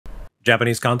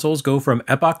Japanese consoles go from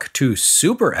Epoch to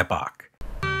Super Epoch.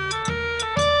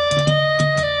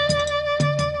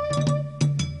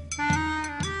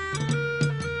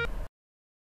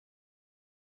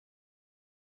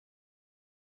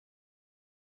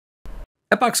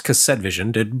 Epoch's Cassette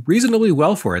Vision did reasonably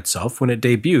well for itself when it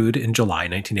debuted in July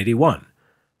 1981.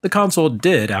 The console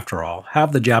did, after all,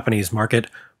 have the Japanese market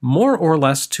more or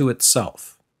less to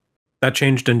itself. That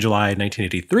changed in July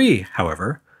 1983,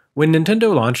 however, when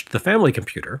Nintendo launched the family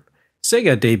computer,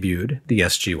 Sega debuted the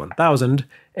SG-1000,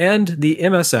 and the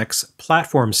MSX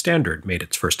platform standard made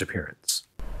its first appearance.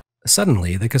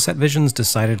 Suddenly, the Cassette Vision's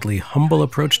decidedly humble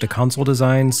approach to console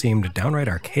design seemed downright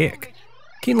archaic.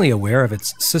 Keenly aware of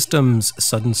its system's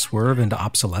sudden swerve into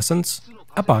obsolescence,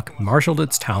 Epoch marshaled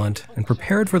its talent and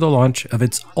prepared for the launch of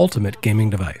its ultimate gaming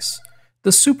device,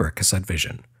 the Super Cassette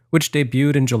Vision, which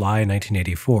debuted in July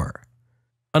 1984.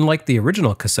 Unlike the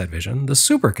original Cassette Vision, the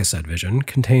Super Cassette Vision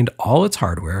contained all its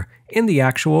hardware in the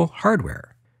actual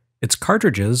hardware. Its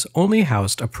cartridges only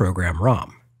housed a program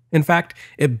ROM. In fact,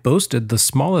 it boasted the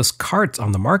smallest carts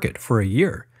on the market for a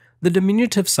year. The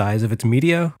diminutive size of its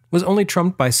media was only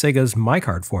trumped by Sega's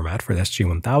MyCard format for the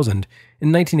SG-1000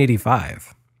 in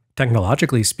 1985.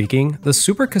 Technologically speaking, the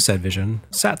Super Cassette Vision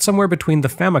sat somewhere between the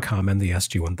Famicom and the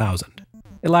SG-1000.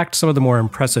 It lacked some of the more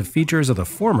impressive features of the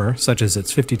former, such as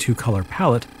its 52-color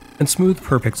palette and smooth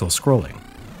per-pixel scrolling.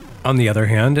 On the other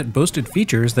hand, it boasted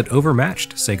features that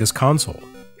overmatched Sega's console.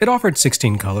 It offered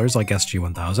 16 colors like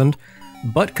SG-1000,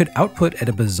 but could output at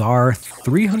a bizarre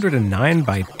 309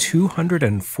 by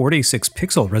 246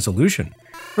 pixel resolution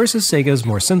versus Sega's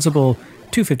more sensible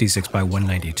 256 by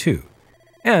 192.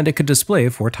 And it could display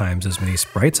 4 times as many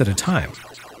sprites at a time.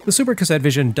 The Super Cassette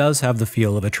Vision does have the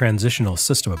feel of a transitional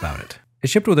system about it. It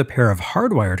shipped with a pair of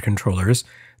hardwired controllers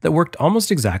that worked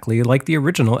almost exactly like the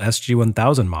original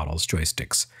SG-1000 model's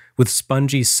joysticks, with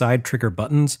spongy side trigger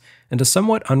buttons and a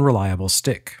somewhat unreliable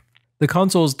stick. The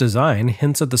console's design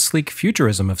hints at the sleek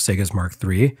futurism of Sega's Mark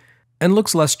III and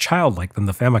looks less childlike than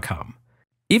the Famicom.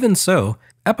 Even so,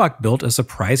 Epoch built a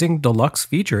surprising deluxe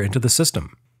feature into the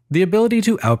system: the ability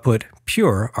to output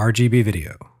pure RGB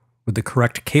video. With the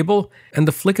correct cable and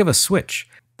the flick of a switch,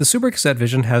 the Super Cassette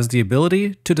Vision has the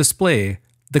ability to display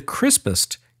the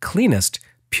crispest, cleanest,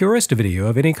 purest video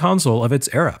of any console of its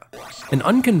era. An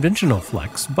unconventional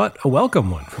flex, but a welcome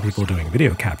one for people doing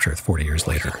video capture 40 years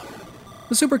later.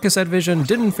 The Super Cassette Vision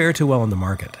didn't fare too well in the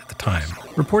market at the time,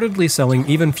 reportedly selling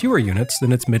even fewer units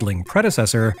than its middling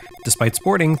predecessor, despite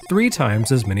sporting 3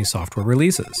 times as many software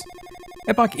releases.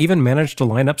 Epoch even managed to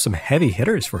line up some heavy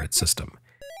hitters for its system,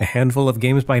 a handful of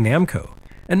games by Namco,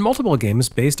 and multiple games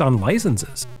based on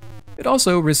licenses. It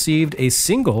also received a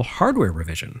single hardware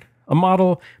revision, a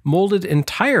model molded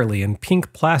entirely in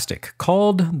pink plastic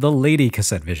called the Lady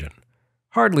Cassette Vision.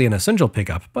 Hardly an essential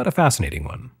pickup, but a fascinating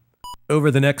one. Over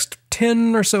the next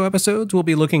 10 or so episodes, we'll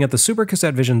be looking at the Super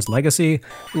Cassette Vision's legacy,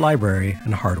 library,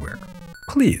 and hardware.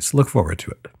 Please look forward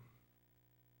to it.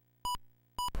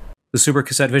 The Super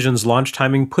Cassette Vision's launch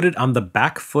timing put it on the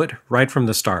back foot right from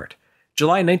the start.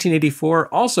 July 1984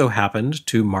 also happened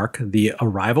to mark the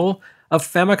arrival of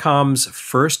Famicom's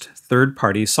first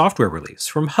third-party software release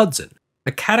from Hudson,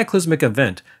 a cataclysmic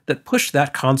event that pushed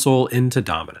that console into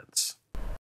dominance.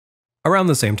 Around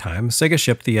the same time, Sega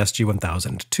shipped the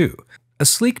SG-1000 too, a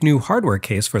sleek new hardware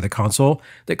case for the console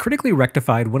that critically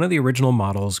rectified one of the original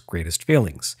model's greatest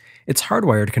failings, its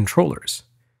hardwired controllers.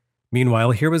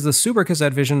 Meanwhile, here was the Super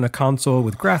Cassette Vision, a console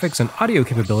with graphics and audio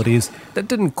capabilities that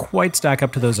didn't quite stack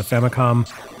up to those of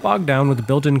Famicom, bogged down with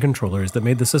built-in controllers that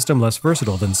made the system less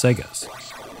versatile than Sega's.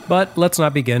 But let's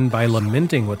not begin by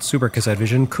lamenting what Super Cassette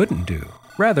Vision couldn't do.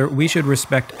 Rather, we should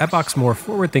respect Epoch's more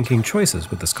forward-thinking choices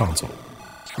with this console.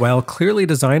 While clearly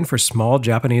designed for small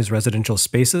Japanese residential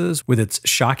spaces with its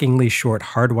shockingly short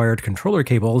hardwired controller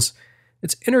cables,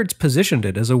 its innards positioned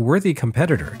it as a worthy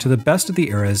competitor to the best of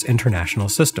the era's international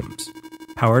systems.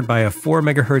 Powered by a 4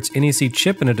 MHz NEC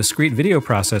chip and a discrete video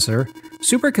processor,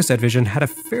 Super Cassette Vision had a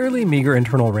fairly meager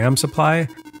internal RAM supply,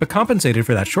 but compensated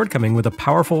for that shortcoming with a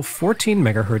powerful 14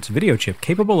 MHz video chip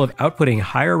capable of outputting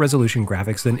higher resolution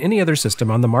graphics than any other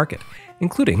system on the market,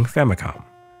 including Famicom.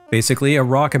 Basically, a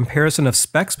raw comparison of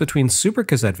specs between Super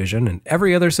Cassette Vision and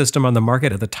every other system on the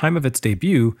market at the time of its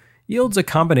debut yields a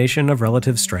combination of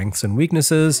relative strengths and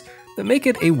weaknesses that make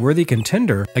it a worthy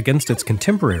contender against its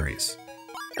contemporaries.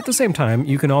 At the same time,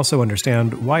 you can also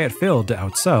understand why it failed to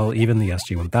outsell even the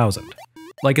SG-1000.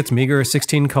 Like its meager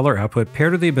 16-color output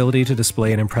paired with the ability to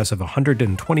display an impressive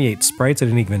 128 sprites at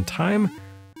any given time,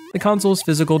 The console's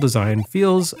physical design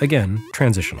feels, again,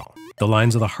 transitional. The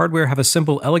lines of the hardware have a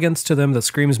simple elegance to them that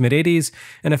screams mid-80s,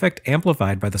 an effect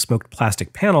amplified by the smoked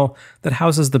plastic panel that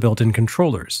houses the built-in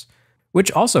controllers,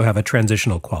 which also have a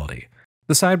transitional quality.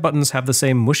 The side buttons have the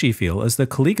same mushy feel as the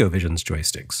ColecoVision's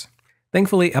joysticks.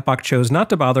 Thankfully, Epoch chose not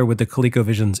to bother with the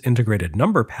ColecoVision's integrated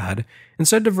number pad,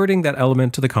 instead diverting that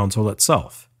element to the console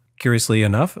itself. Curiously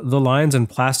enough, the lines and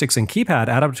plastics and keypad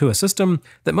add up to a system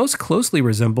that most closely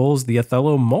resembles the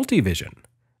Othello Multivision,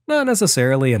 not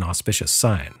necessarily an auspicious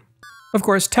sign. Of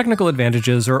course, technical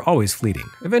advantages are always fleeting.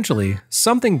 Eventually,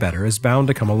 something better is bound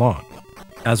to come along.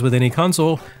 As with any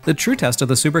console, the true test of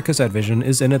the Super Cassette Vision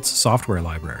is in its software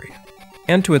library.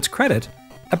 And to its credit,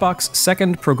 Epoch's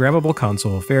second programmable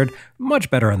console fared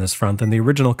much better on this front than the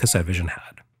original Cassette Vision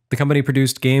had. The company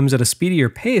produced games at a speedier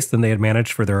pace than they had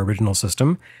managed for their original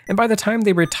system, and by the time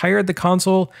they retired the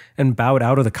console and bowed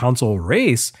out of the console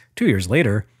race 2 years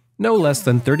later, no less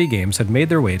than 30 games had made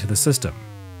their way to the system.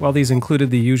 While these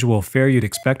included the usual fare you'd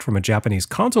expect from a Japanese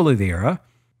console of the era,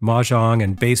 mahjong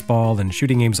and baseball and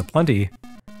shooting games aplenty,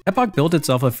 Epoch built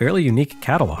itself a fairly unique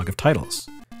catalog of titles.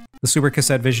 The Super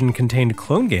Cassette Vision contained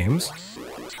clone games,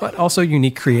 but also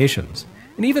unique creations,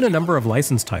 and even a number of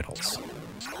licensed titles.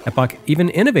 Epoch even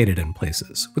innovated in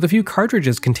places, with a few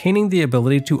cartridges containing the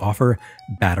ability to offer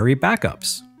battery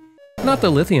backups. Not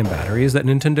the lithium batteries that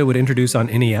Nintendo would introduce on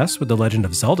NES with The Legend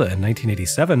of Zelda in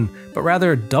 1987, but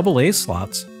rather AA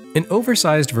slots in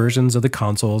oversized versions of the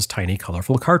console's tiny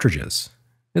colorful cartridges.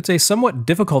 It's a somewhat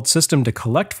difficult system to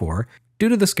collect for due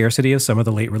to the scarcity of some of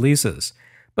the late releases,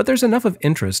 but there's enough of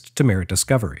interest to merit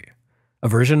discovery. A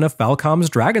version of Falcom's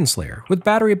Dragon Slayer with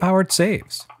battery-powered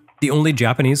saves. The only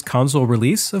Japanese console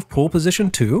release of Pole Position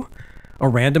 2, a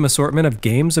random assortment of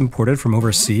games imported from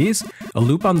overseas, a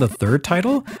loop on the third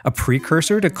title, a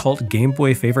precursor to cult Game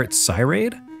Boy favorite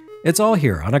Psy-Raid. It's all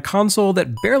here on a console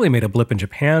that barely made a blip in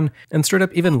Japan and stirred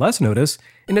up even less notice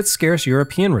in its scarce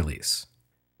European release.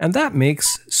 And that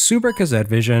makes Super Cassette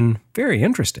Vision very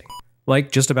interesting.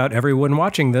 Like just about everyone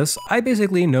watching this, I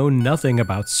basically know nothing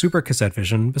about Super Cassette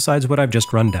Vision besides what I've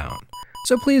just run down.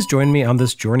 So please join me on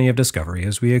this journey of discovery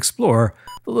as we explore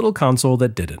the little console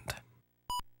that didn't.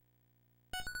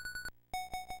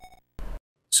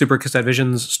 Super Cassette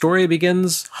Vision's story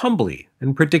begins humbly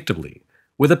and predictably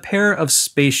with a pair of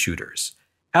space shooters,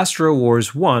 Astro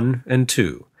Wars 1 and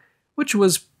 2, which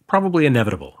was probably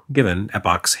inevitable given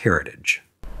Epoch's heritage.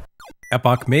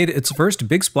 Epoch made its first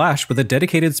big splash with a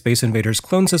dedicated Space Invaders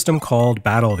clone system called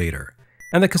Battle Vader,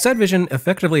 and the Cassette Vision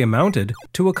effectively amounted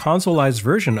to a consoleized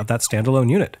version of that standalone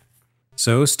unit.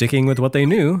 So, sticking with what they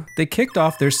knew, they kicked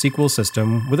off their sequel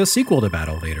system with a sequel to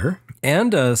Battle Vader,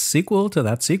 and a sequel to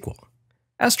that sequel.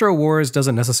 Astro Wars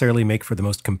doesn't necessarily make for the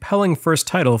most compelling first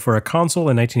title for a console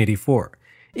in 1984,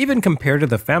 even compared to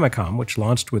the Famicom, which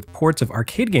launched with ports of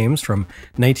arcade games from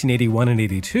 1981 and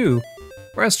 82,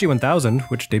 or SG-1000,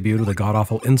 which debuted with a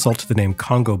god-awful insult to the name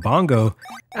Congo Bongo.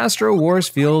 Astro Wars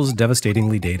feels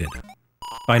devastatingly dated.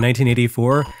 By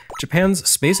 1984, Japan's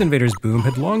Space Invaders boom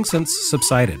had long since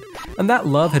subsided, and that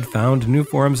love had found new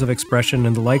forms of expression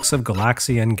in the likes of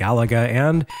Galaxy and Galaga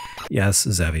and, yes,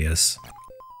 Xevious.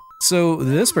 So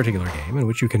this particular game, in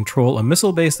which you control a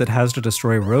missile base that has to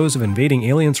destroy rows of invading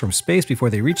aliens from space before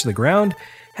they reach the ground,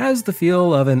 has the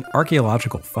feel of an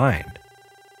archaeological find.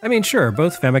 I mean, sure,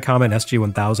 both Famicom and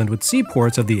SG-1000 would see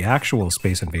ports of the actual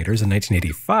Space Invaders in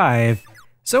 1985,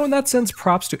 so in that sense,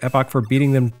 props to Epoch for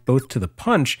beating them both to the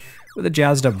punch with a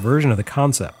jazzed-up version of the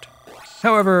concept.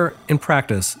 However, in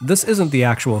practice, this isn't the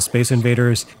actual Space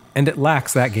Invaders, and it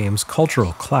lacks that game's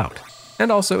cultural clout.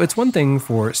 And also, it's one thing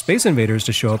for Space Invaders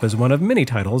to show up as one of many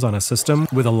titles on a system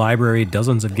with a library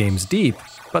dozens of games deep,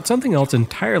 but something else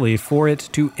entirely for it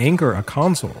to anchor a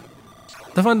console.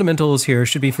 The fundamentals here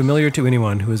should be familiar to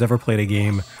anyone who has ever played a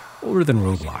game older than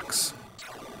Roblox.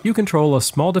 You control a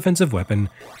small defensive weapon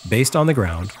based on the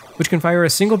ground, which can fire a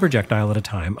single projectile at a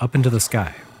time up into the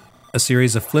sky. A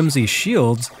series of flimsy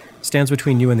shields stands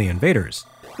between you and the invaders,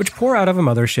 which pour out of a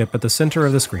mothership at the center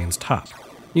of the screen's top.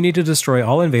 You need to destroy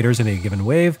all invaders in a given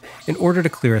wave in order to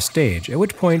clear a stage, at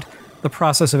which point the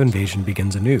process of invasion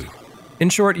begins anew. In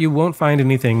short, you won't find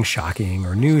anything shocking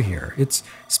or new here. It's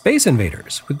Space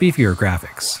Invaders with beefier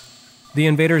graphics. The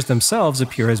invaders themselves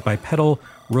appear as bipedal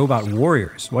robot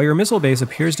warriors, while your missile base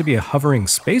appears to be a hovering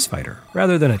space fighter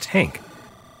rather than a tank.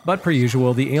 But per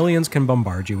usual, the aliens can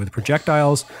bombard you with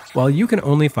projectiles, while you can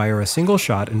only fire a single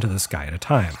shot into the sky at a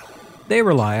time. They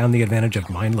rely on the advantage of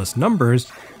mindless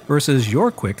numbers versus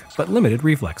your quick but limited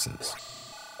reflexes.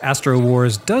 Astro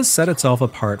Wars does set itself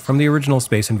apart from the original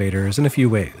Space Invaders in a few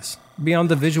ways. Beyond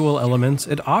the visual elements,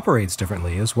 it operates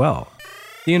differently as well.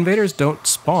 The invaders don't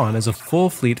spawn as a full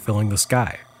fleet filling the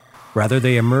sky. Rather,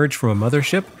 they emerge from a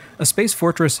mothership, a space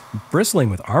fortress bristling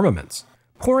with armaments,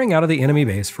 pouring out of the enemy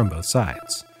base from both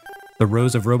sides. The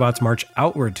rows of robots march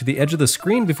outward to the edge of the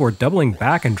screen before doubling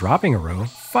back and dropping a row,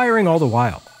 firing all the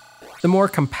while. The more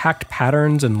compact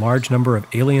patterns and large number of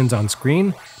aliens on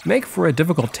screen make for a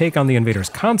difficult take on the invaders'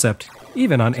 concept,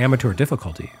 even on amateur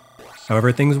difficulty.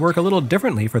 However, things work a little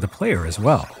differently for the player as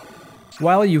well.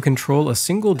 While you control a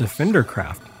single defender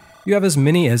craft, you have as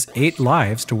many as 8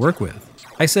 lives to work with.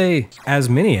 I say as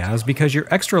many as because your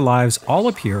extra lives all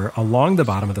appear along the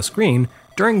bottom of the screen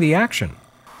during the action.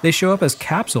 They show up as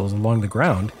capsules along the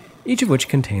ground, each of which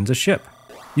contains a ship.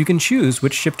 You can choose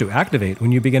which ship to activate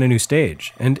when you begin a new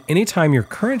stage, and anytime your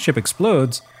current ship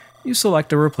explodes, you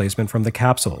select a replacement from the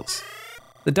capsules.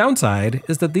 The downside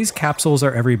is that these capsules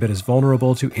are every bit as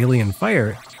vulnerable to alien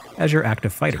fire as your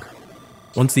active fighter.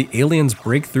 Once the aliens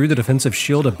break through the defensive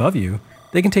shield above you,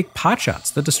 they can take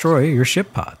potshots that destroy your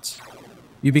ship pods.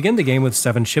 You begin the game with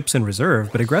 7 ships in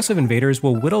reserve, but aggressive invaders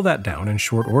will whittle that down in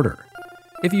short order.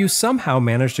 If you somehow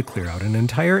manage to clear out an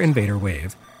entire invader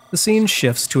wave, the scene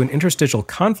shifts to an interstitial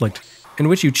conflict in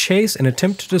which you chase and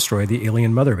attempt to destroy the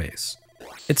alien mother base.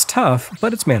 It's tough,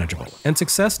 but it's manageable, and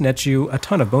success nets you a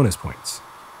ton of bonus points.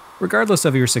 Regardless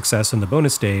of your success in the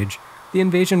bonus stage, the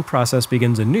invasion process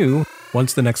begins anew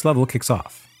once the next level kicks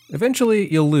off.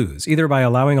 Eventually, you'll lose, either by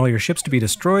allowing all your ships to be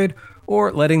destroyed,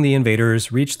 or letting the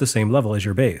invaders reach the same level as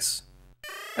your base.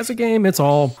 As a game, it's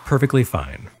all perfectly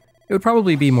fine. It would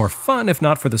probably be more fun if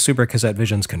not for the Super Cassette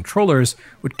Vision's controllers,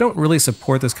 which don't really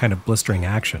support this kind of blistering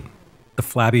action. The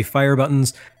flabby fire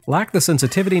buttons lack the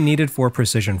sensitivity needed for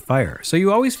precision fire, so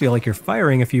you always feel like you're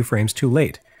firing a few frames too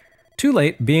late. Too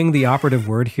late being the operative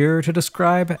word here to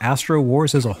describe Astro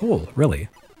Wars as a whole, really.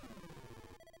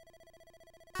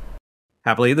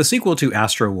 Happily, the sequel to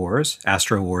Astro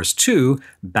Wars 2,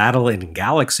 Battle in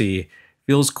Galaxy,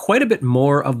 feels quite a bit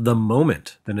more of the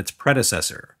moment than its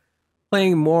predecessor,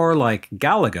 playing more like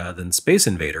Galaga than Space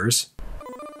Invaders.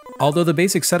 Although the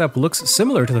basic setup looks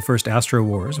similar to the first Astro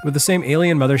Wars, with the same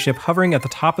alien mothership hovering at the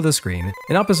top of the screen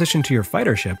in opposition to your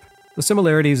fighter ship, the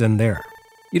similarities end there.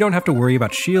 You don't have to worry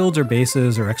about shields or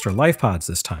bases or extra life pods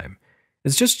this time.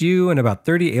 It's just you and about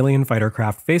 30 alien fighter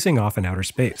craft facing off in outer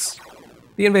space.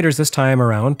 The invaders this time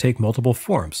around take multiple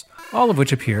forms, all of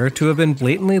which appear to have been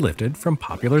blatantly lifted from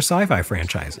popular sci-fi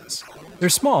franchises. They're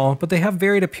small, but they have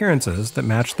varied appearances that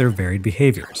match their varied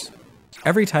behaviors.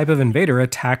 Every type of invader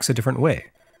attacks a different way,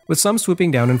 with some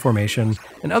swooping down in formation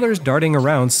and others darting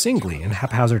around singly in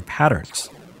haphazard patterns.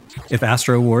 If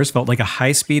Astro Wars felt like a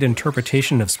high-speed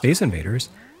interpretation of Space Invaders,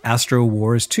 Astro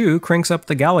Wars 2 cranks up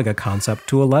the Galaga concept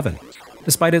to 11.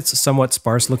 Despite its somewhat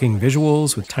sparse-looking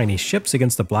visuals with tiny ships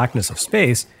against the blackness of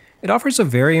space, it offers a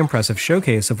very impressive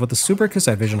showcase of what the Super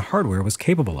Cassette Vision hardware was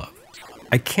capable of.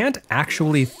 I can't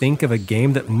actually think of a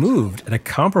game that moved at a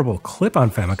comparable clip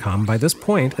on Famicom by this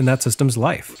point in that system's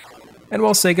life. And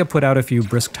while Sega put out a few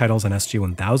brisk titles on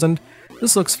SG-1000,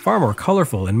 this looks far more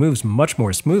colorful and moves much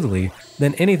more smoothly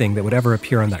than anything that would ever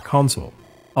appear on that console.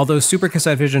 Although Super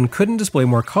Cassette Vision couldn't display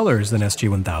more colors than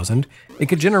SG-1000, it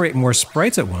could generate more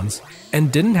sprites at once and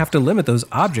didn't have to limit those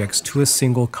objects to a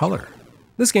single color.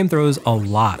 This game throws a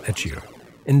lot at you,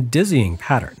 in dizzying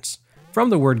patterns. From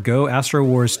the word go, Astro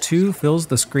Wars 2 fills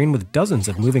the screen with dozens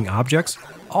of moving objects,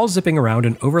 all zipping around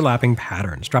in overlapping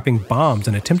patterns, dropping bombs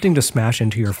and attempting to smash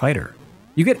into your fighter.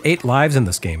 You get 8 lives in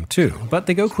this game too, but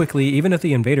they go quickly even if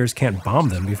the invaders can't bomb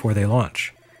them before they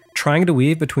launch. Trying to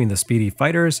weave between the speedy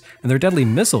fighters and their deadly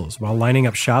missiles while lining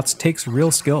up shots takes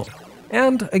real skill.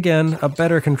 And, again, a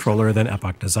better controller than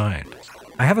Epoch designed.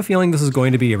 I have a feeling this is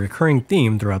going to be a recurring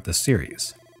theme throughout this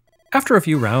series. After a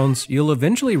few rounds, you'll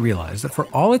eventually realize that for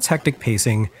all its hectic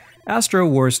pacing, Astro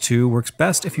Wars 2 works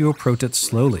best if you approach it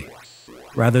slowly.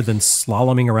 Rather than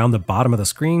slaloming around the bottom of the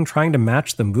screen trying to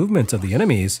match the movements of the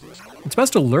enemies, it's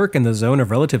best to lurk in the zone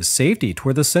of relative safety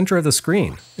toward the center of the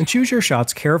screen and choose your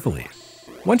shots carefully.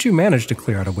 Once you manage to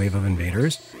clear out a wave of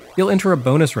invaders, you'll enter a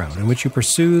bonus round in which you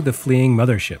pursue the fleeing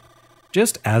mothership,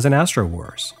 just as in Astro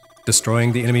Wars.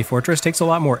 Destroying the enemy fortress takes a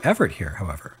lot more effort here,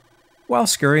 however. While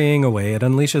scurrying away, it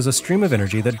unleashes a stream of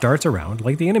energy that darts around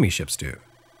like the enemy ships do.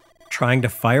 Trying to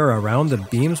fire around the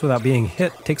beams without being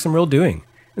hit takes some real doing,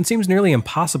 and seems nearly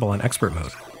impossible in expert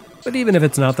mode. But even if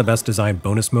it's not the best designed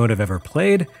bonus mode I've ever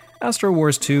played, Astro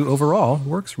Wars 2 overall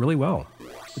works really well.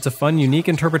 It's a fun, unique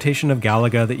interpretation of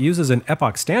Galaga that uses an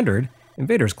Epoch standard,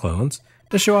 Invaders clones,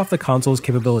 to show off the console's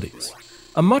capabilities.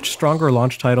 A much stronger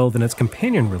launch title than its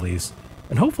companion release,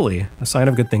 and hopefully a sign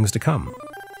of good things to come.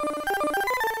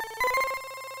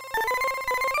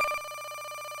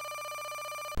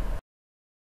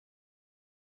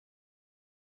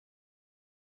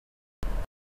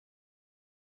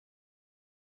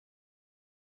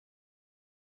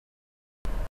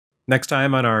 Next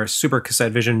time on our Super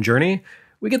Cassette Vision journey,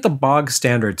 we get the bog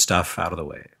standard stuff out of the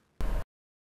way.